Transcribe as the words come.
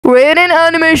Rating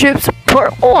anime ships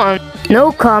part 1.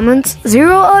 No comments,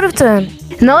 0 out of 10.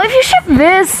 Now if you ship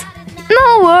this,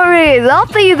 no worries, I'll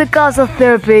pay you the cost of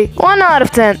therapy. 1 out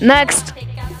of 10. Next.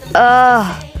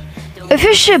 If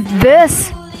you ship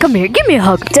this, come here, give me a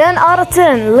hug. 10 out of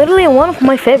 10, literally one of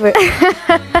my favorite. 0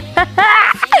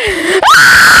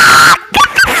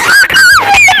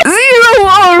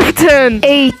 out of 10.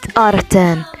 8 out of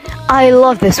 10. I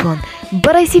love this one,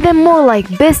 but I see them more like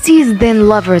besties than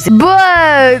lovers.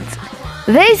 But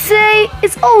they say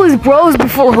it's always bros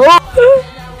before hoes.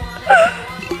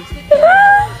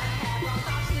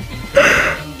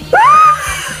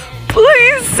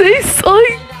 Please say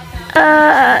something.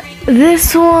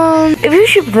 This one, if you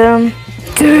ship them,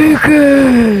 Take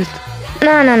it.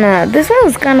 no, this one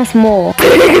is kind of small.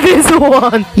 Take this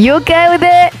one. You okay with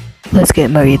it? Let's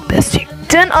get married, bestie.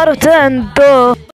 10 out of 10, duh.